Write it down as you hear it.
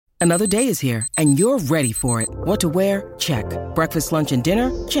Another day is here, and you're ready for it. What to wear? Check. Breakfast, lunch, and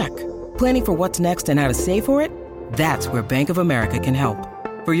dinner? Check. Planning for what's next and how to save for it? That's where Bank of America can help.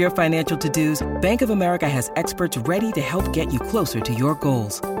 For your financial to-dos, Bank of America has experts ready to help get you closer to your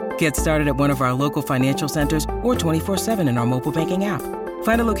goals. Get started at one of our local financial centers or 24/7 in our mobile banking app.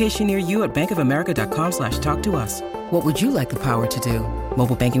 Find a location near you at bankofamerica.com/talktous. What would you like the power to do?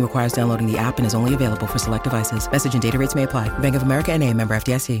 Mobile banking requires downloading the app and is only available for select devices. Message and data rates may apply. Bank of America N.A., member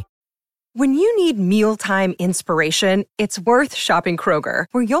FDIC. When you need mealtime inspiration, it's worth shopping Kroger,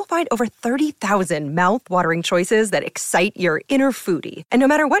 where you'll find over 30,000 mouth-watering choices that excite your inner foodie. And no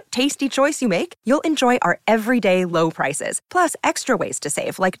matter what tasty choice you make, you'll enjoy our everyday low prices, plus extra ways to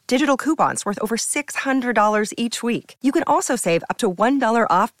save, like digital coupons worth over $600 each week. You can also save up to $1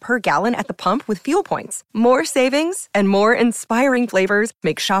 off per gallon at the pump with fuel points. More savings and more inspiring flavors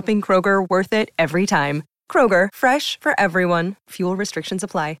make shopping Kroger worth it every time. Kroger, fresh for everyone. Fuel restrictions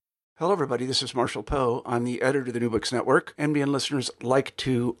apply. Hello, everybody. This is Marshall Poe. I'm the editor of the New Books Network. NBN listeners like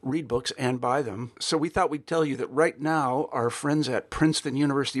to read books and buy them. So we thought we'd tell you that right now, our friends at Princeton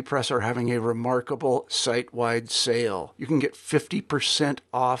University Press are having a remarkable site-wide sale. You can get 50%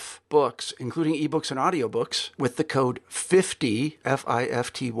 off books, including ebooks and audiobooks, with the code 50,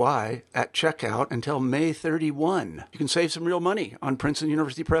 F-I-F-T-Y, at checkout until May 31. You can save some real money on Princeton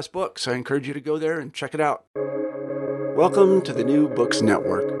University Press books. I encourage you to go there and check it out. Welcome to the New Books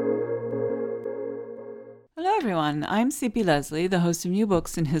Network. Hello, everyone. I'm C.P. Leslie, the host of New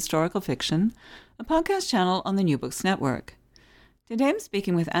Books in Historical Fiction, a podcast channel on the New Books Network. Today I'm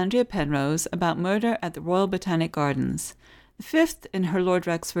speaking with Andrea Penrose about Murder at the Royal Botanic Gardens, the fifth in her Lord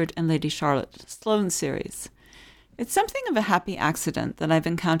Rexford and Lady Charlotte Sloane series. It's something of a happy accident that I've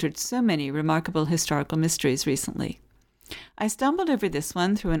encountered so many remarkable historical mysteries recently. I stumbled over this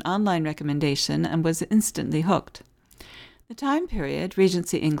one through an online recommendation and was instantly hooked. The time period,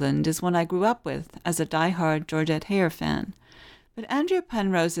 Regency England, is one I grew up with as a die-hard Georgette Heyer fan. But Andrea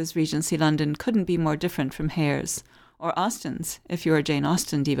Penrose's Regency London couldn't be more different from Heyer's, or Austen's, if you're a Jane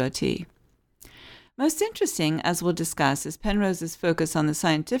Austen devotee. Most interesting, as we'll discuss, is Penrose's focus on the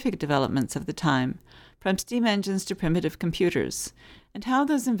scientific developments of the time, from steam engines to primitive computers, and how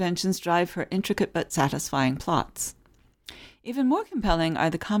those inventions drive her intricate but satisfying plots. Even more compelling are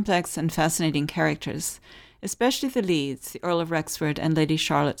the complex and fascinating characters, especially the leads, the Earl of Rexford and Lady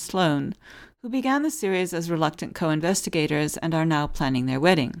Charlotte Sloane, who began the series as reluctant co-investigators and are now planning their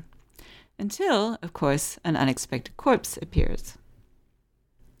wedding. Until, of course, an unexpected corpse appears.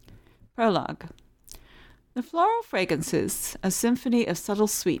 Prologue. The floral fragrances, a symphony of subtle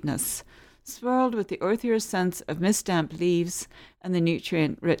sweetness, swirled with the earthier scents of mist-damp leaves and the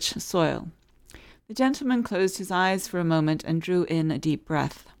nutrient-rich soil. The gentleman closed his eyes for a moment and drew in a deep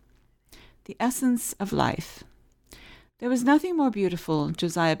breath. The essence of life. There was nothing more beautiful,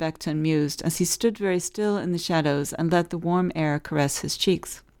 Josiah Beckton mused, as he stood very still in the shadows and let the warm air caress his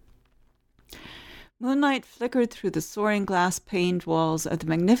cheeks. Moonlight flickered through the soaring glass-paned walls of the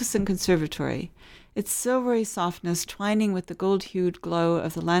magnificent conservatory, its silvery softness twining with the gold-hued glow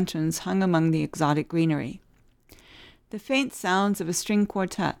of the lanterns hung among the exotic greenery. The faint sounds of a string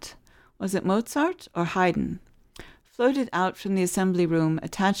quartet, was it Mozart or Haydn, floated out from the assembly room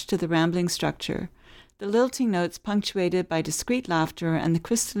attached to the rambling structure, the lilting notes punctuated by discreet laughter and the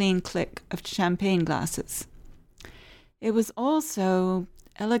crystalline click of champagne glasses. It was all so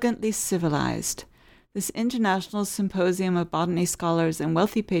elegantly civilized, this international symposium of botany scholars and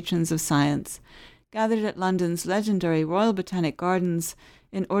wealthy patrons of science, gathered at London's legendary Royal Botanic Gardens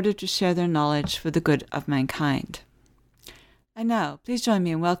in order to share their knowledge for the good of mankind. And now, please join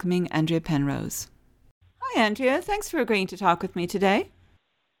me in welcoming Andrea Penrose. Hi, Andrea. Thanks for agreeing to talk with me today.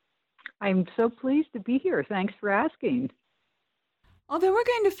 I'm so pleased to be here. Thanks for asking. Although we're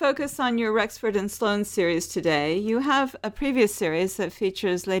going to focus on your Rexford and Sloane series today, you have a previous series that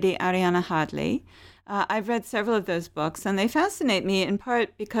features Lady Ariana Hadley. I've read several of those books, and they fascinate me in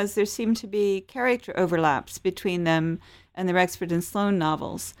part because there seem to be character overlaps between them and the Rexford and Sloane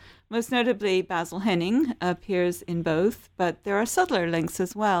novels. Most notably, Basil Henning appears in both, but there are subtler links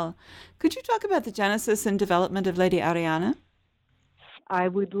as well. Could you talk about the genesis and development of Lady Ariana? I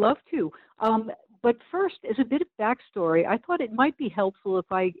would love to. But first, as a bit of backstory, I thought it might be helpful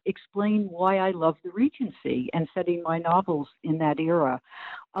if I explain why I love the Regency and setting my novels in that era.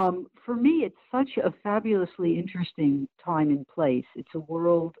 For me, it's such a fabulously interesting time and place. It's a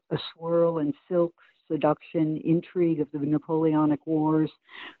world aswirl in silk, seduction, intrigue of the Napoleonic Wars.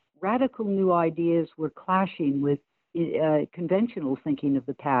 Radical new ideas were clashing with conventional thinking of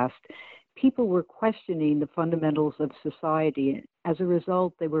the past. People were questioning the fundamentals of society. As a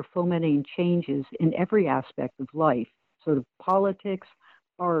result, they were fomenting changes in every aspect of life, sort of politics,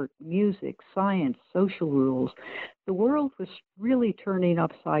 art, music, science, social rules. The world was really turning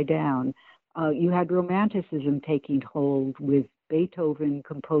upside down. You had Romanticism taking hold with Beethoven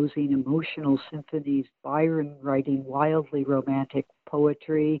composing emotional symphonies, Byron writing wildly romantic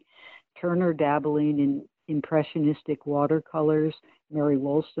poetry, Turner dabbling in impressionistic watercolors, Mary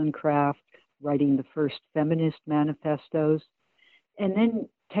Wollstonecraft writing the first feminist manifestos. And then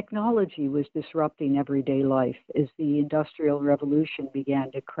technology was disrupting everyday life as the Industrial Revolution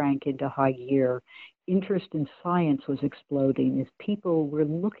began to crank into high gear. Interest in science was exploding as people were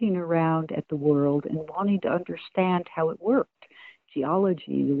looking around at the world and wanting to understand how it worked.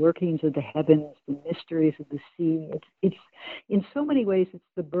 Geology, the workings of the heavens, the mysteries of the sea. It's in so many ways, it's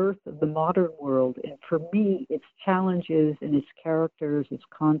the birth of the modern world. And for me, its challenges and its characters, its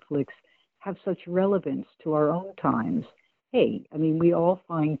conflicts have such relevance to our own times. Hey, I mean, we all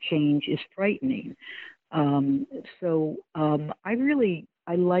find change is frightening.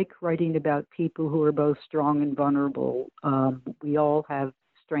 I like writing about people who are both strong and vulnerable. We all have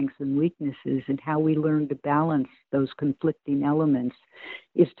strengths and weaknesses, and how we learn to balance those conflicting elements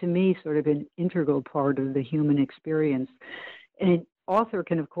is, to me, sort of an integral part of the human experience. And an author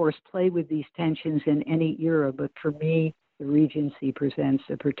can, of course, play with these tensions in any era, but for me, the Regency presents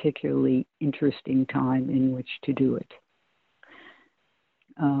a particularly interesting time in which to do it.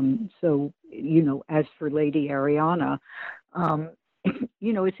 As for Lady Ariana,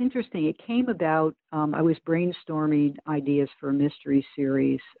 it's interesting. It came about, I was brainstorming ideas for a mystery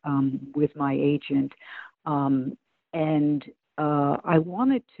series with my agent, and I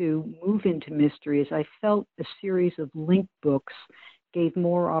wanted to move into mystery as I felt a series of link books gave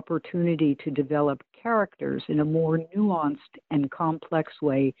more opportunity to develop characters in a more nuanced and complex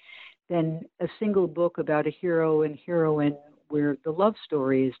way than a single book about a hero and heroine where the love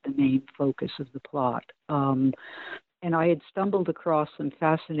story is the main focus of the plot. And I had stumbled across some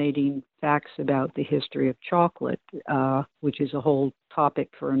fascinating facts about the history of chocolate, which is a whole topic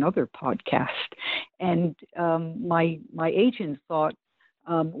for another podcast. And my agent thought,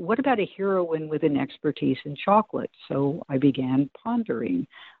 what about a heroine with an expertise in chocolate? So I began pondering.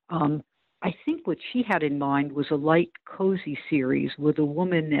 I think what she had in mind was a light, cozy series with a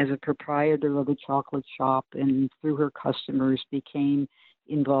woman as a proprietor of a chocolate shop and through her customers became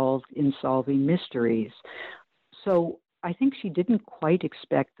involved in solving mysteries. So I think she didn't quite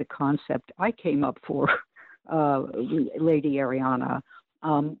expect the concept I came up for, Lady Ariana,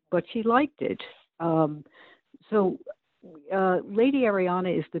 but she liked it. Lady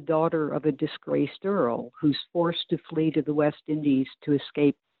Ariana is the daughter of a disgraced earl who's forced to flee to the West Indies to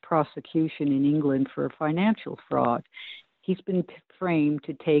escape prosecution in England for financial fraud. He's been framed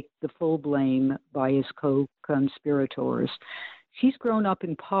to take the full blame by his co-conspirators. She's grown up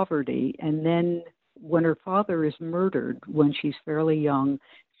in poverty, and then when her father is murdered when she's fairly young,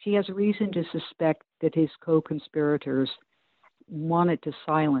 she has reason to suspect that his co-conspirators wanted to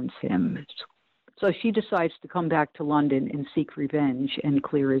silence him. So she decides to come back to London and seek revenge and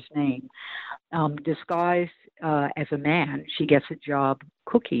clear his name. Disguised as a man, she gets a job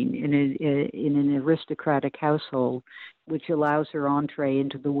cooking in an aristocratic household, which allows her entree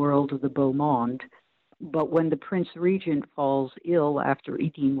into the world of the beau monde. But when the Prince Regent falls ill after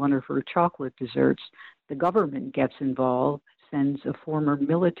eating one of her chocolate desserts, the government gets involved, sends a former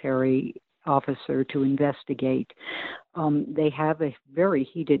military officer to investigate. They have a very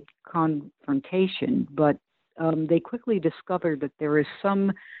heated confrontation, but they quickly discover that there is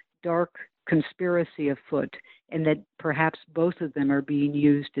some dark conspiracy afoot and that perhaps both of them are being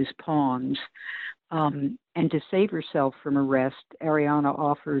used as pawns. And to save herself from arrest, Ariana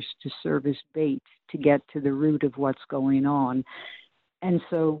offers to serve as bait to get to the root of what's going on. And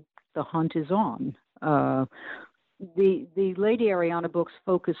so the hunt is on. The Lady Ariana books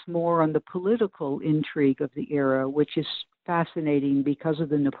focus more on the political intrigue of the era, which is fascinating because of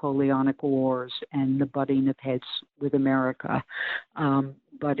the Napoleonic Wars and the butting of heads with America.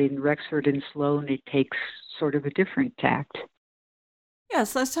 But in Rexford and Sloane, it takes sort of a different tact.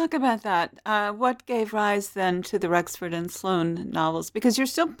 Yes, let's talk about that. What gave rise then to the Rexford and Sloane novels? Because you're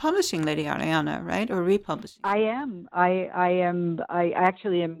still publishing Lady Ariana, right? Or republishing? I am. I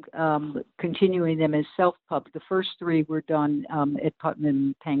actually am continuing them as self-pub. The first three were done at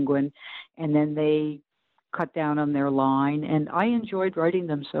Putnam Penguin, and then they cut down on their line. And I enjoyed writing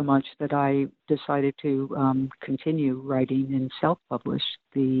them so much that I decided to continue writing and self-publish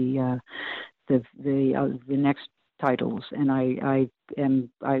the next titles, and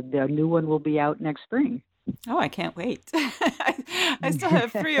the new one will be out next spring. Oh, I can't wait. I still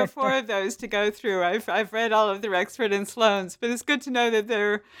have 3 or 4 of those to go through. I've read all of the Rexford and Sloanes, but it's good to know that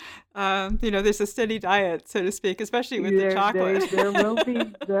there's a steady diet, so to speak, especially with the chocolate.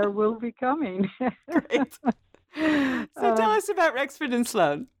 There will be coming. Great. So tell us about Rexford and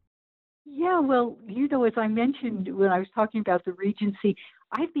Sloane. Yeah, well, as I mentioned when I was talking about the Regency,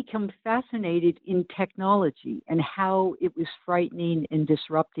 I've become fascinated in technology and how it was frightening and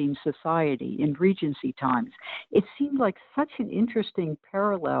disrupting society in Regency times. It seemed like such an interesting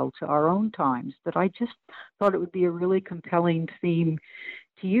parallel to our own times that I just thought it would be a really compelling theme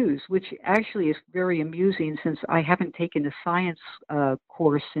to use, which actually is very amusing since I haven't taken a science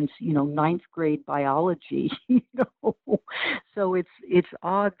course since ninth grade biology. So it's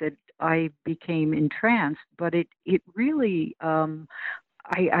odd that I became entranced, but it really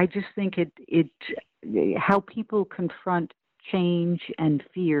I just think it how people confront change and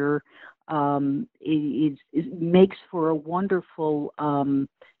fear it makes for a wonderful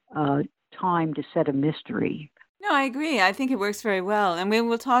time to set a mystery. No, I agree. I think it works very well. And we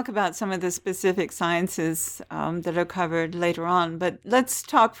will talk about some of the specific sciences that are covered later on. But let's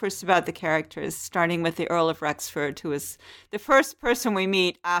talk first about the characters, starting with the Earl of Rexford, who is the first person we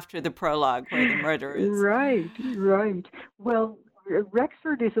meet after the prologue where the murder is. Right. Well,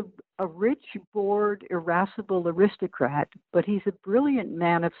 Rexford is a rich, bored, irascible aristocrat, but he's a brilliant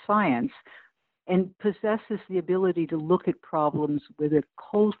man of science and possesses the ability to look at problems with a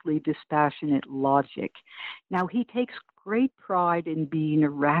coldly dispassionate logic. Now, he takes great pride in being a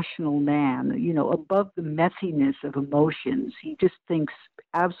rational man, above the messiness of emotions. He just thinks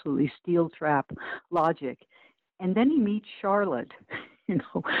absolutely steel trap logic. And then he meets Charlotte,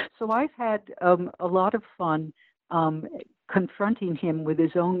 So I've had a lot of fun confronting him with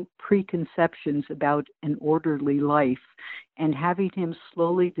his own preconceptions about an orderly life and having him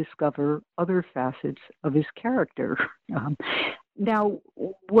slowly discover other facets of his character. Now,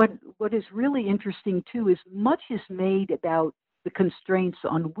 what is really interesting, too, is much is made about the constraints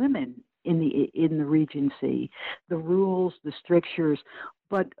on women in the Regency, the rules, the strictures.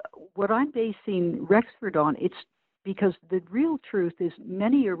 But what I'm basing Rexford on, it's because the real truth is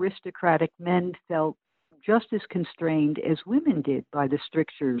many aristocratic men felt just as constrained as women did by the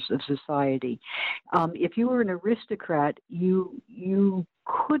strictures of society. If you were an aristocrat, you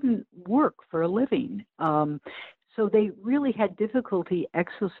couldn't work for a living. So they really had difficulty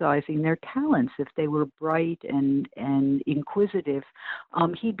exercising their talents if they were bright and inquisitive.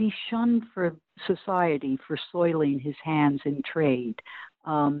 He'd be shunned for society for soiling his hands in trade.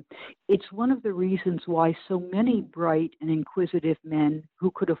 It's one of the reasons why so many bright and inquisitive men who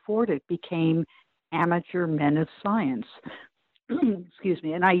could afford it became amateur men of science. Excuse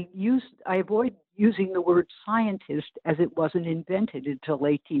me. And I avoid using the word scientist as it wasn't invented until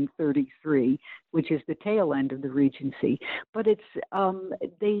 1833, which is the tail end of the Regency. But it's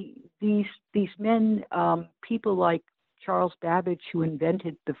these men, people like Charles Babbage, who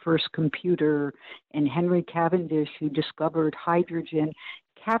invented the first computer, and Henry Cavendish, who discovered hydrogen,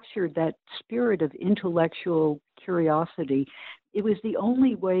 captured that spirit of intellectual curiosity. It was the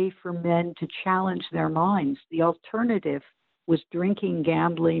only way for men to challenge their minds. The alternative was drinking,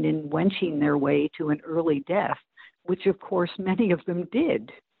 gambling, and wenching their way to an early death, which, of course, many of them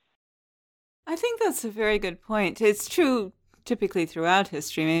did. I think that's a very good point. It's true typically throughout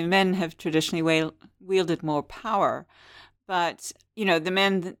history. I mean, men have traditionally wielded more power. But, the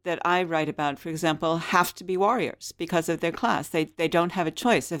men that I write about, for example, have to be warriors because of their class. They don't have a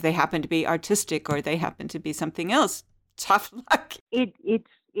choice. If they happen to be artistic or they happen to be something else, tough luck.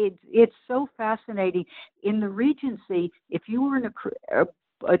 It's so fascinating. In the Regency, if you were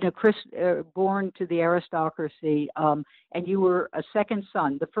born to the aristocracy, and you were a second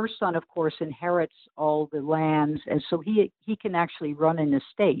son, the first son, of course, inherits all the lands, and so he can actually run an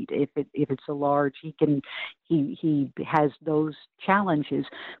estate if it's a large. He has those challenges.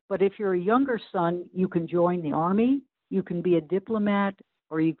 But if you're a younger son, you can join the army, you can be a diplomat,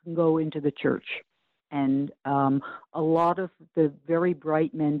 or you can go into the church. And a lot of the very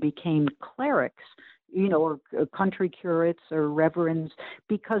bright men became clerics, or country curates or reverends,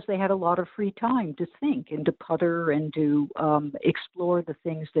 because they had a lot of free time to think and to putter and to explore the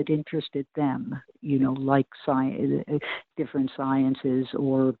things that interested them, like different sciences,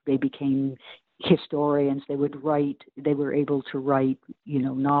 or they became historians. They were able to write,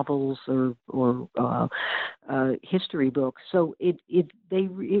 novels or history books. So it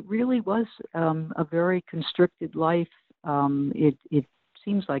really was a very constricted life. It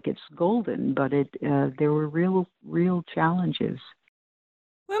seems like it's golden, but there were real challenges.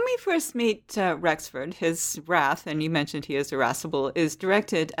 When we first meet Rexford, his wrath, and you mentioned he is irascible, is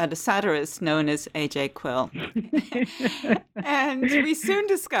directed at a satirist known as A.J. Quill. And we soon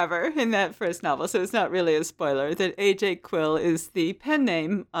discover in that first novel, so it's not really a spoiler, that A.J. Quill is the pen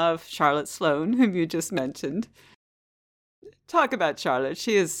name of Charlotte Sloane, whom you just mentioned. Talk about Charlotte.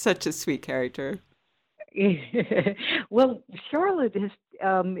 She is such a sweet character. Well, Charlotte has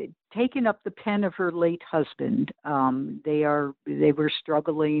taken up the pen of her late husband. They were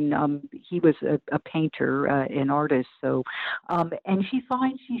struggling. He was a painter, an artist. So, and she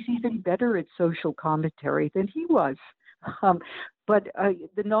finds she's even better at social commentary than he was. But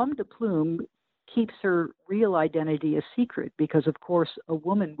the nom de plume keeps her real identity a secret because, of course, a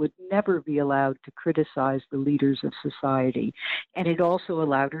woman would never be allowed to criticize the leaders of society. And it also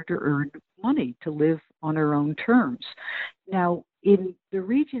allowed her to earn money to live on her own terms. Now, in the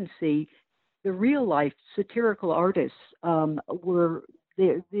Regency, the real-life satirical artists were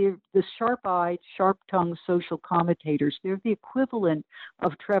the sharp-eyed, sharp-tongued social commentators. They're the equivalent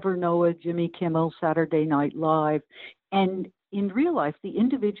of Trevor Noah, Jimmy Kimmel, Saturday Night Live. And in real life, the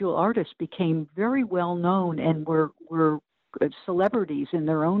individual artists became very well known and were celebrities in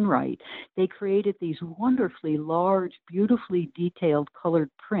their own right. They created these wonderfully large, beautifully detailed colored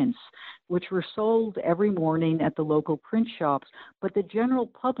prints, which were sold every morning at the local print shops, but the general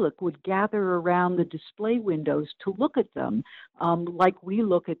public would gather around the display windows to look at them, like we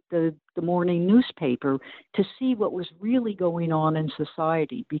look at the morning newspaper, to see what was really going on in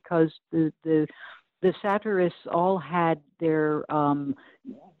society, because the satirists all had their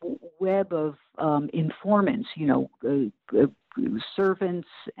web of informants, servants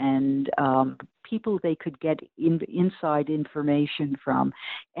and people they could get inside information from.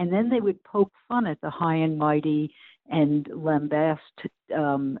 And then they would poke fun at the high and mighty and lambast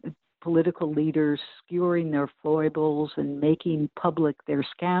political leaders, skewering their foibles and making public their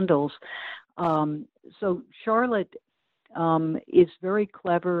scandals. So Charlotte is very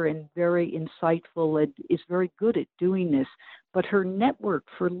clever and very insightful and is very good at doing this. But her network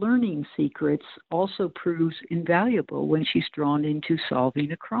for learning secrets also proves invaluable when she's drawn into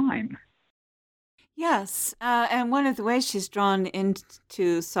solving a crime. Yes, and one of the ways she's drawn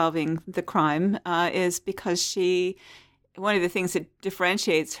into solving the crime is because one of the things that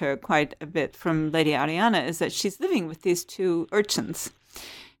differentiates her quite a bit from Lady Ariana is that she's living with these two urchins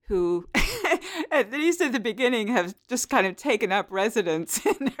who, at least at the beginning, have just kind of taken up residence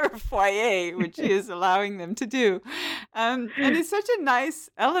in her foyer, which she is allowing them to do. And it's such a nice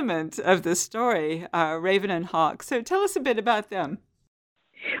element of the story, Raven and Hawk. So tell us a bit about them.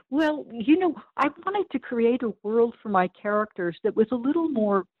 Well, I wanted to create a world for my characters that was a little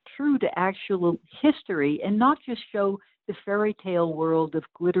more true to actual history and not just show the fairy tale world of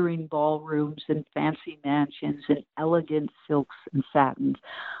glittering ballrooms and fancy mansions and elegant silks and satins.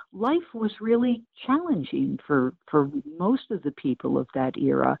 Life was really challenging for most of the people of that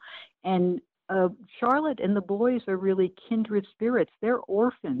era. And Charlotte and the boys are really kindred spirits. They're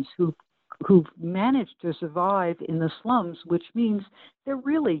orphans who've managed to survive in the slums, which means they're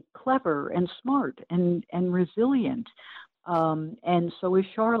really clever and smart and resilient. And so is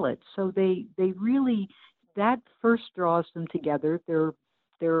Charlotte. So they really, that first draws them together. They're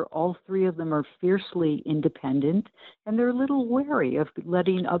all three of them are fiercely independent, and they're a little wary of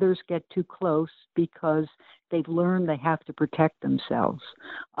letting others get too close because they've learned they have to protect themselves.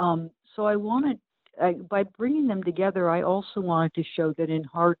 So by bringing them together, I also wanted to show that in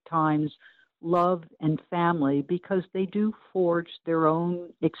hard times, love and family, because they do forge their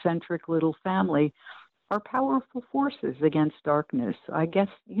own eccentric little family, are powerful forces against darkness. I guess,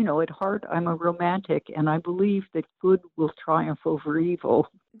 at heart, I'm a romantic, and I believe that good will triumph over evil.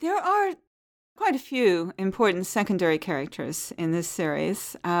 There are quite a few important secondary characters in this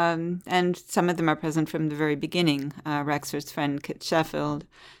series, and some of them are present from the very beginning. Rexford's friend Kit Sheffield,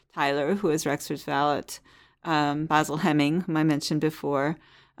 Tyler, who is Rexford's valet, Basil Hemming, whom I mentioned before.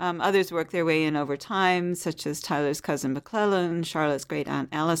 Others work their way in over time, such as Tyler's cousin McClellan, Charlotte's great-aunt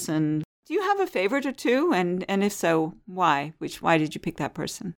Allison. Do you have a favorite or two? And if so, why? Why did you pick that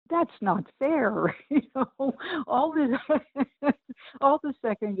person? That's not fair. All the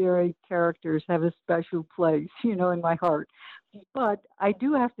secondary characters have a special place, in my heart. But I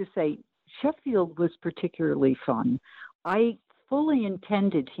do have to say, Sheffield was particularly fun. I fully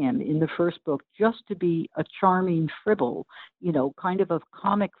intended him in the first book just to be a charming fribble, kind of a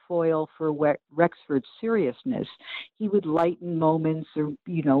comic foil for Rexford's seriousness. He would lighten moments or,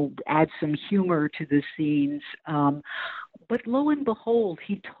 add some humor to the scenes. But lo and behold,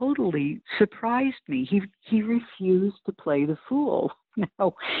 he totally surprised me. He refused to play the fool.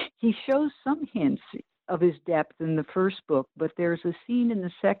 Now, he shows some hints of his depth in the first book, but there's a scene in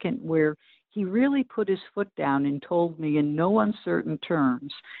the second where he really put his foot down and told me in no uncertain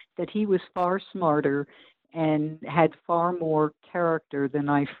terms that he was far smarter and had far more character than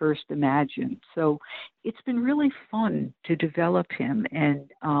I first imagined. So it's been really fun to develop him. And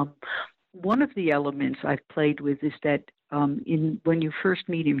one of the elements I've played with is that when you first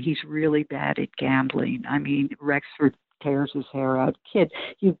meet him, he's really bad at gambling. I mean, Rexford tears his hair out. Kid,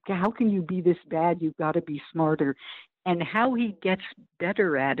 how can you be this bad? You've got to be smarter. And how he gets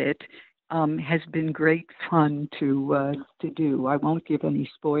better at it has been great fun to do. I won't give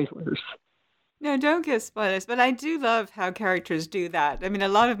any spoilers. No, don't give spoilers, but I do love how characters do that. I mean, a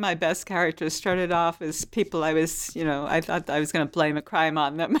lot of my best characters started off as people I thought I was going to blame a crime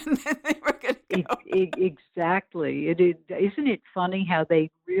on them, and then they were going to go. Exactly. Isn't it funny how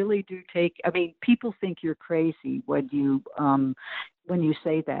they really do take, I mean, people think you're crazy when you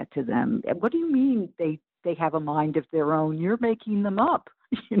say that to them. What do you mean they have a mind of their own? You're making them up.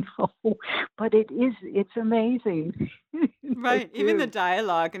 But it's amazing. Right. Even the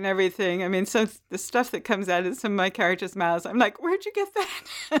dialogue and everything. I mean, so the stuff that comes out of some of my characters' mouths, I'm like, where'd you get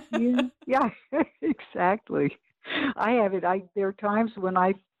that? yeah, exactly. I have it. There are times when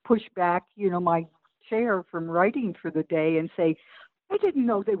I push back, my chair from writing for the day and say, I didn't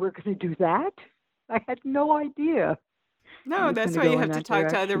know they were going to do that. I had no idea. No, that's why you have to talk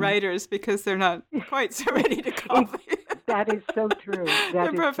to other writers, because they're not quite so ready to copy. That is so true.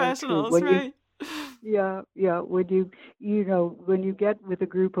 They're professionals, so true. Right? Yeah. When you get with a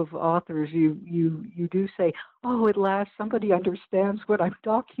group of authors, you do say, "Oh, at last somebody understands what I'm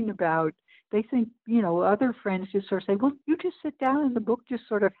talking about." They think, other friends just sort of say, "Well, you just sit down and the book just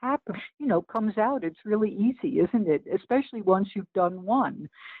sort of happens, comes out. It's really easy, isn't it?" Especially once you've done one,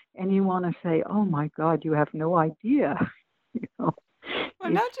 and you want to say, "Oh my God, you have no idea."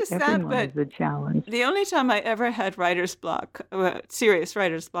 Well, not just that, but a challenge. The only time I ever had writer's block, serious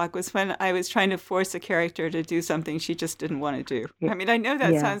writer's block, was when I was trying to force a character to do something she just didn't want to do. I mean, I know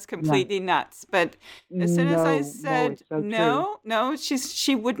that sounds completely nuts, but as soon as I said no,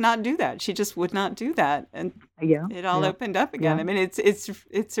 she would not do that. She just would not do that, and it all opened up again. I mean,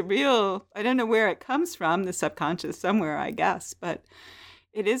 it's a real. I don't know where it comes from, the subconscious somewhere, I guess, but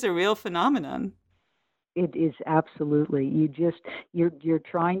it is a real phenomenon. It is absolutely. You're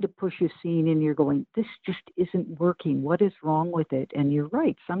trying to push a scene and you're going, this just isn't working. What is wrong with it? And you're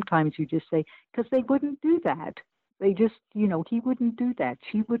right. Sometimes you just say, because they wouldn't do that. They just, he wouldn't do that.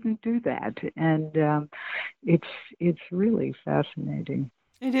 She wouldn't do that. And it's really fascinating.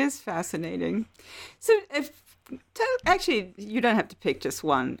 It is fascinating. So actually, you don't have to pick just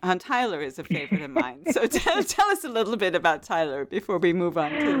one. Tyler is a favorite of mine. So tell us a little bit about Tyler before we move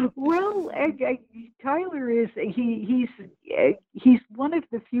on to... Well, Tyler is, he's one of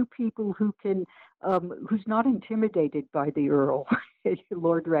the few people who can, who's not intimidated by the Earl,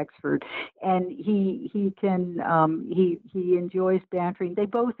 Lord Rexford. And he can, he enjoys bantering. They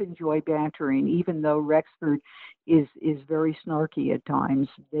both enjoy bantering, even though Rexford is very snarky at times.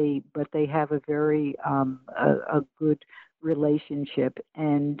 But they have a very, a good relationship,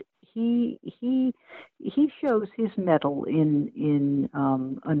 and he shows his mettle in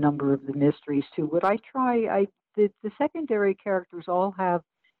a number of the mysteries too. What I try, the secondary characters all have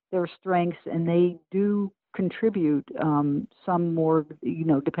their strengths, and they do contribute some more,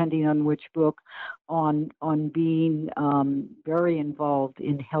 depending on which book, on being very involved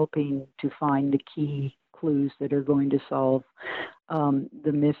in helping to find the key clues that are going to solve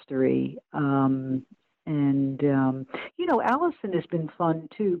the mystery. Allison has been fun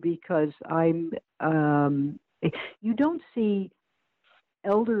too, because you don't see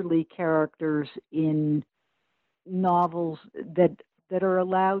elderly characters in novels that are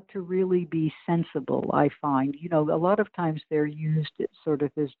allowed to really be sensible, I find. A lot of times they're used sort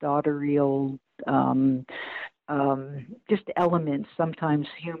of as dottery old just elements, sometimes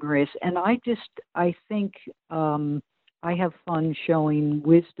humorous. And I think I have fun showing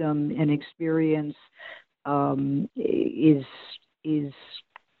wisdom and experience is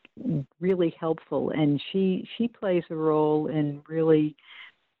really helpful. And she plays a role in really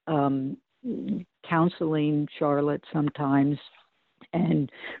counseling Charlotte sometimes.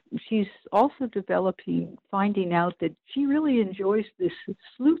 And she's also finding out that she really enjoys this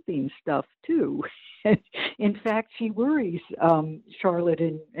sleuthing stuff too. In fact, she worries Charlotte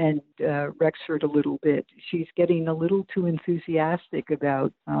and Rexford a little bit. She's getting a little too enthusiastic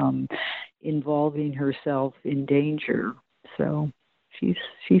about involving herself in danger. So she's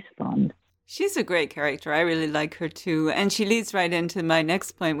fun. She's a great character. I really like her too. And she leads right into my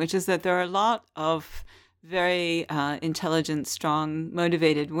next point, which is that there are a lot of very intelligent, strong,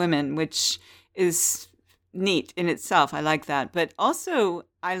 motivated women, which is neat in itself. I like that. But also,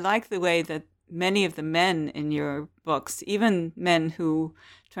 I like the way that many of the men in your books, even men who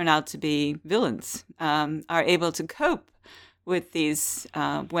turn out to be villains, are able to cope with these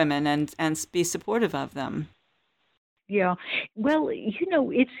women and be supportive of them. Yeah. Well,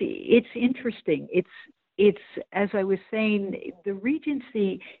 it's interesting. It's as I was saying, the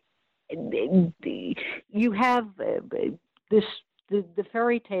Regency. You have this the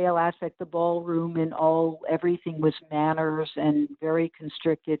fairy tale aspect, the ballroom, and everything was manners and very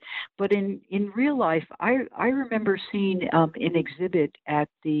constricted. But in real life, I remember seeing an exhibit at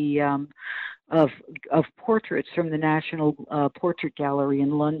the of portraits from the National Portrait Gallery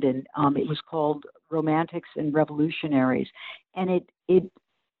in London. It was called Romantics and Revolutionaries, and it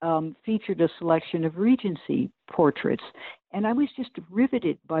featured a selection of Regency portraits. And I was just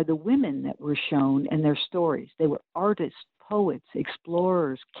riveted by the women that were shown and their stories. They were artists, poets,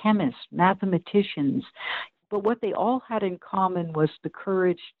 explorers, chemists, mathematicians. But what they all had in common was the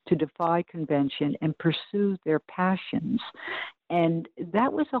courage to defy convention and pursue their passions. And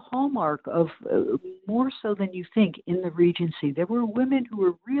that was a hallmark of, more so than you think, in the Regency. There were women who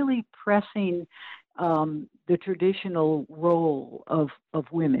were really pressing the traditional role of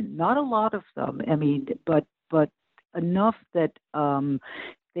women. Not a lot of them, I mean, but enough that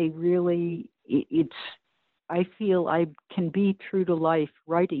they really, I feel I can be true to life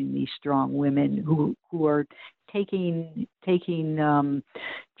writing these strong women who are taking chances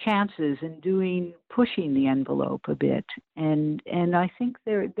and pushing the envelope a bit. And I think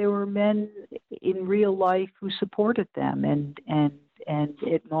there were men in real life who supported them and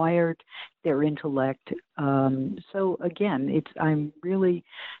admired their intellect. So again, I'm really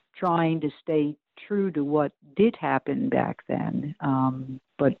trying to stay true to what did happen back then,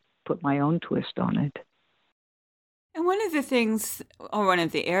 but put my own twist on it. And one of the things, or one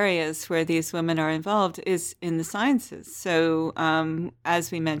of the areas where these women are involved is in the sciences. So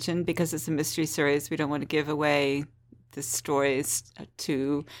as we mentioned, because it's a mystery series, we don't want to give away the stories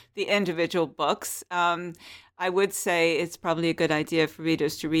to the individual books. I would say it's probably a good idea for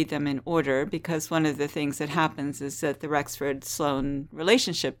readers to read them in order, because one of the things that happens is that the Rexford-Sloane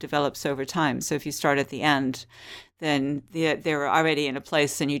relationship develops over time. So if you start at the end, then they're already in a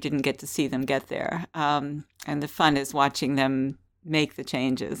place and you didn't get to see them get there. And the fun is watching them make the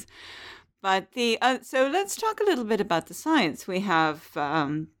changes. But so let's talk a little bit about the science. We have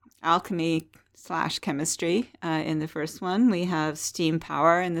alchemy/chemistry in the first one. We have steam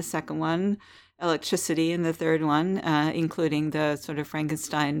power in the second one. Electricity in the third one, including the sort of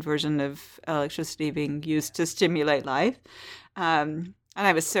Frankenstein version of electricity being used to stimulate life. And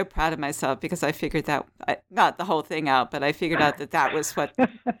I was so proud of myself because I figured that, not the whole thing out, but I figured out that was what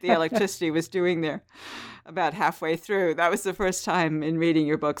the electricity was doing there about halfway through. That was the first time in reading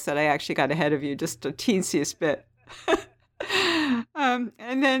your books that I actually got ahead of you just a teensiest bit.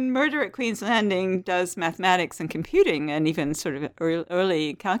 And then Murder at Queen's Landing does mathematics and computing and even sort of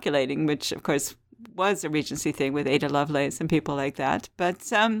early calculating, which, of course, was a Regency thing with Ada Lovelace and people like that.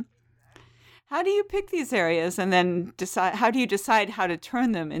 But how do you pick these areas and then how do you decide how to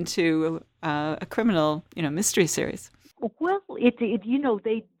turn them into a criminal, mystery series? Well,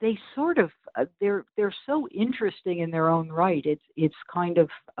 they sort of they're so interesting in their own right. It's kind of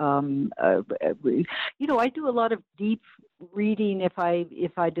I do a lot of deep reading if I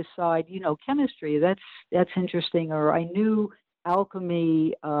decide chemistry that's interesting, or I knew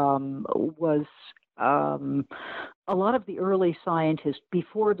alchemy was a lot of the early scientists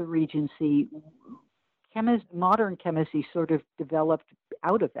before the Regency. Modern chemistry sort of developed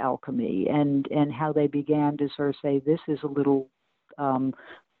out of alchemy and how they began to sort of say this is a little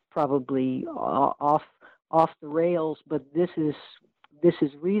probably off the rails, but this is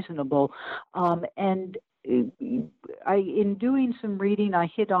reasonable. And in doing some reading, I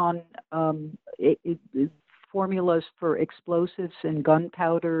hit on formulas for explosives and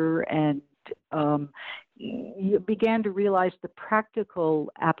gunpowder, and you began to realize the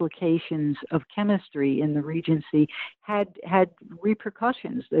practical applications of chemistry in the Regency had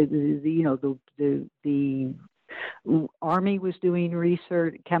repercussions. The Army was doing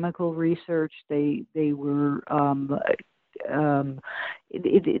research, chemical research. They were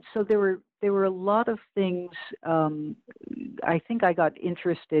so there were a lot of things. I think I got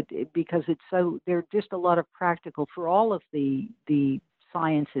interested because there are just a lot of practical for all of the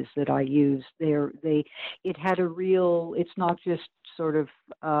sciences that I use. It had a real. It's not just sort of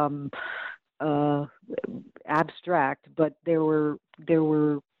abstract, but there were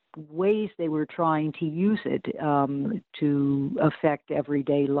ways they were trying to use it to affect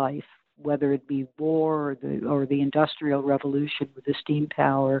everyday life whether it be war or the Industrial Revolution with the steam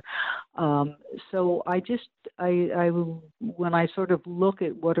power. So when I sort of look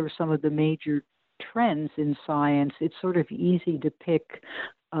at what are some of the major trends in science, it's sort of easy to pick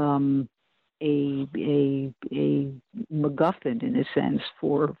a MacGuffin in a sense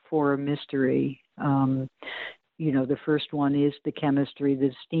for a mystery. The first one is the chemistry.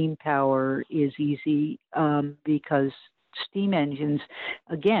 The steam power is easy because steam engines,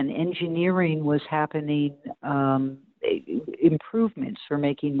 again, engineering was happening, improvements for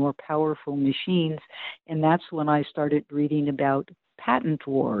making more powerful machines, and that's when I started reading about patent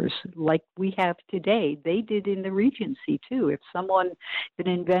wars like we have today. They did in the Regency too. If an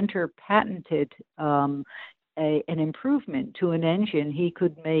inventor patented an improvement to an engine, he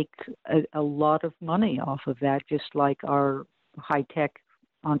could make a lot of money off of that, just like our high-tech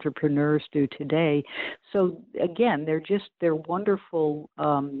entrepreneurs do today. So again, they're wonderful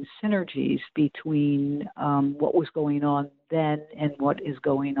synergies between what was going on then and what is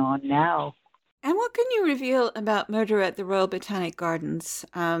going on now. And what can you reveal about Murder at the Royal Botanic Gardens?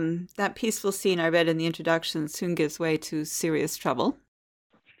 That peaceful scene I read in the introduction soon gives way to serious trouble.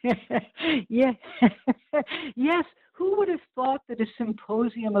 Yes. Yes. Who would have thought that a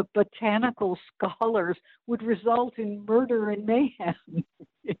symposium of botanical scholars would result in murder and mayhem?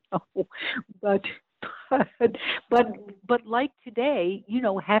 But like today,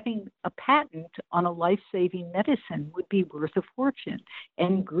 having a patent on a life-saving medicine would be worth a fortune,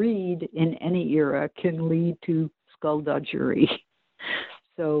 and greed in any era can lead to skullduggery.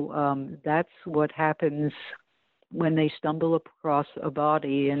 So that's what happens when they stumble across a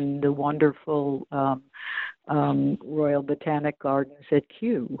body in the wonderful Royal Botanic Gardens at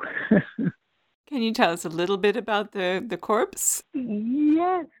Kew. Can you tell us a little bit about the corpse?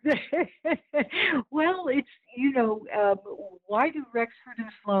 Yes. Well, it's, why do Rexford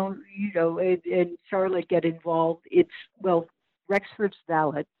and Sloane, and Charlotte get involved? Rexford's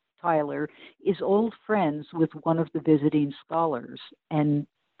valet, Tyler, is old friends with one of the visiting scholars, and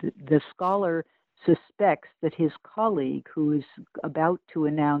the scholar suspects that his colleague, who is about to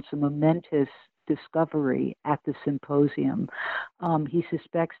announce a momentous discovery at the symposium, he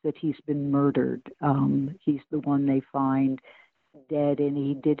suspects that he's been murdered. He's the one they find dead, and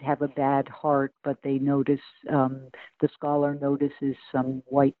he did have a bad heart, but they notice, the scholar notices some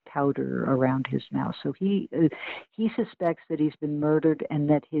white powder around his mouth. So he suspects that he's been murdered and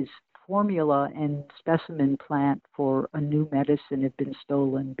that his formula and specimen plant for a new medicine have been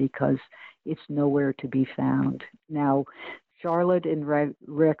stolen because it's nowhere to be found. Now, Charlotte and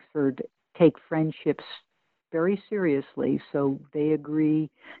Rexford take friendships very seriously, so they agree.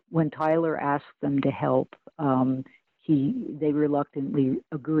 When Tyler asks them to help, they reluctantly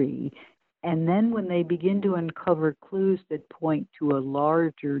agree. And then when they begin to uncover clues that point to a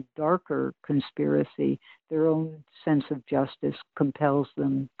larger, darker conspiracy, their own sense of justice compels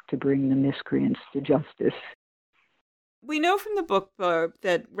them to bring the miscreants to justice. We know from the book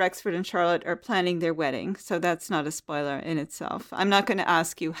that Rexford and Charlotte are planning their wedding, so that's not a spoiler in itself. I'm not going to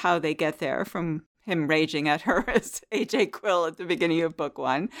ask you how they get there from him raging at her as A.J. Quill at the beginning of book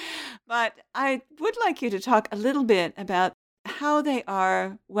one. But I would like you to talk a little bit about how they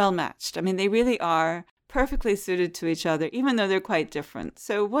are well matched. I mean, they really are perfectly suited to each other, even though they're quite different.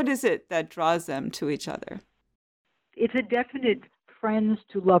 So what is it that draws them to each other? It's a definite friends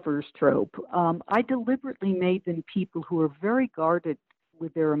to lovers trope. I deliberately made them people who are very guarded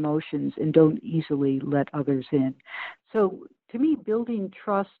with their emotions and don't easily let others in. So to me, building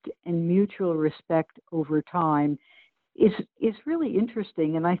trust and mutual respect over time is really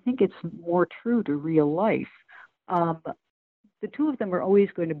interesting, and I think it's more true to real life. The two of them are always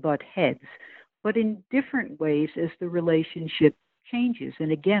going to butt heads, but in different ways as the relationship changes.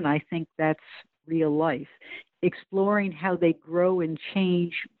 And again, I think that's real life. Exploring how they grow and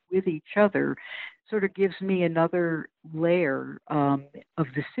change with each other sort of gives me another layer of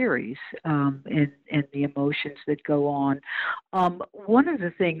the series and the emotions that go on. One of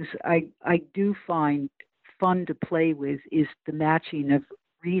the things I do find fun to play with is the matching of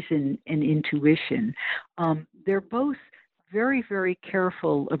reason and intuition. They're both very, very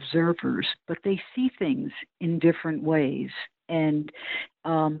careful observers, but they see things in different ways. And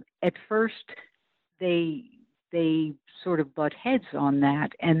at first, they sort of butt heads on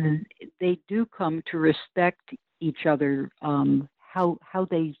that, and they do come to respect each other, how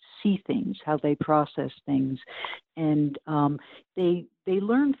they see things, how they process things, and they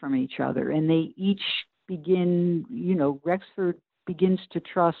learn from each other, and they each begin. Rexford begins to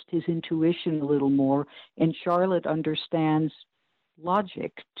trust his intuition a little more, and Charlotte understands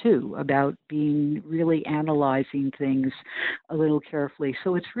logic too, about being really analyzing things a little carefully.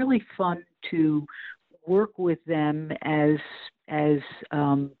 So it's really fun to work with them as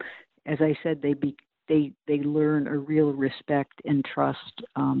I said, they learn a real respect and trust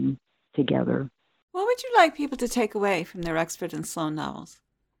together. What would you like people to take away from their Rexford and Sloan novels?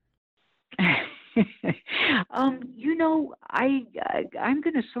 I'm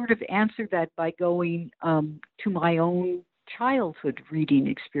going to sort of answer that by going to my own childhood reading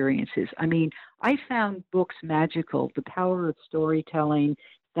experiences. I mean, I found books magical, the power of storytelling,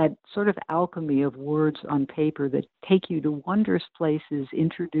 that sort of alchemy of words on paper that take you to wondrous places,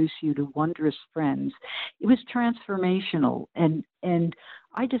 introduce you to wondrous friends. It was transformational. And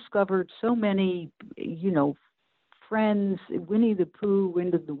I discovered so many, friends, Winnie the Pooh,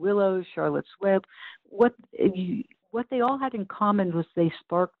 Wind of the Willows, Charlotte's Web. What they all had in common was they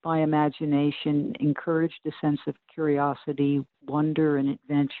sparked my imagination, encouraged a sense of curiosity, wonder, and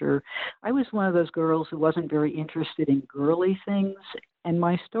adventure. I was one of those girls who wasn't very interested in girly things, and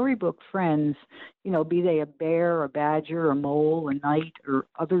my storybook friends, be they a bear, a badger, a mole, a knight, or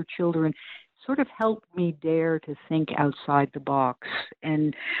other children, sort of helped me dare to think outside the box.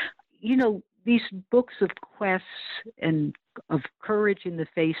 And, these books of quests and of courage in the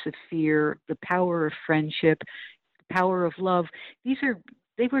face of fear, the power of friendship, the power of love,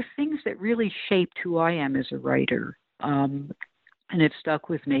 they were things that really shaped who I am as a writer. And it stuck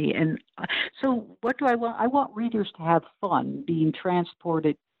with me. And so what do I want? I want readers to have fun being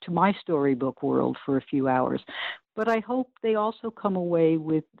transported to my storybook world for a few hours. But I hope they also come away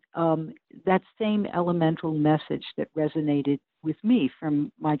with that same elemental message that resonated with me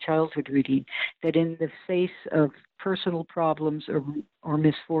from my childhood reading, that in the face of personal problems or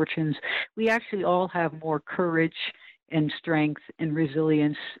misfortunes, we actually all have more courage and strength and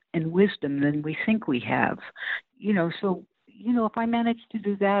resilience and wisdom than we think we have. So if I manage to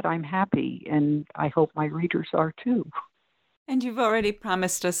do that, I'm happy, and I hope my readers are too. And you've already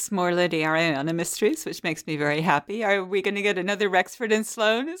promised us more Lady Ariana mysteries, which makes me very happy. Are we going to get another Rexford and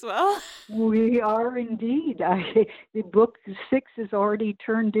Sloan as well? We are indeed. The book 6 is already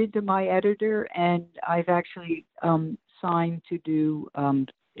turned into my editor, and I've actually signed to do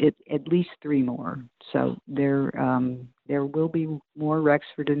at least 3 more. So there will be more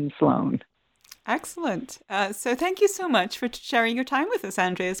Rexford and Sloan. Excellent. So thank you so much for sharing your time with us,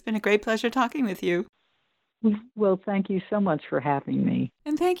 Andrea. It's been a great pleasure talking with you. Well, thank you so much for having me.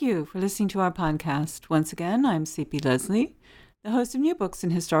 And thank you for listening to our podcast. Once again, I'm C.P. Leslie, the host of New Books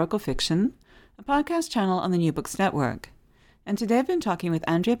in Historical Fiction, a podcast channel on the New Books Network. And today I've been talking with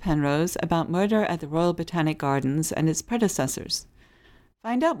Andrea Penrose about Murder at the Royal Botanic Gardens and its predecessors.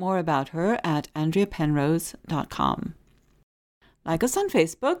 Find out more about her at andreapenrose.com. Like us on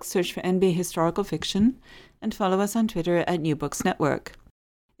Facebook, search for NB Historical Fiction, and follow us on Twitter at New Books Network.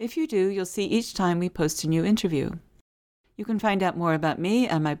 If you do, you'll see each time we post a new interview. You can find out more about me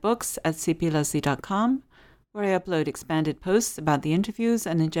and my books at cpleslie.com, where I upload expanded posts about the interviews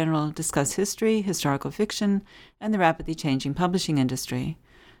and in general discuss history, historical fiction, and the rapidly changing publishing industry.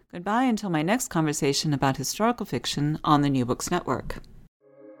 Goodbye until my next conversation about historical fiction on the New Books Network.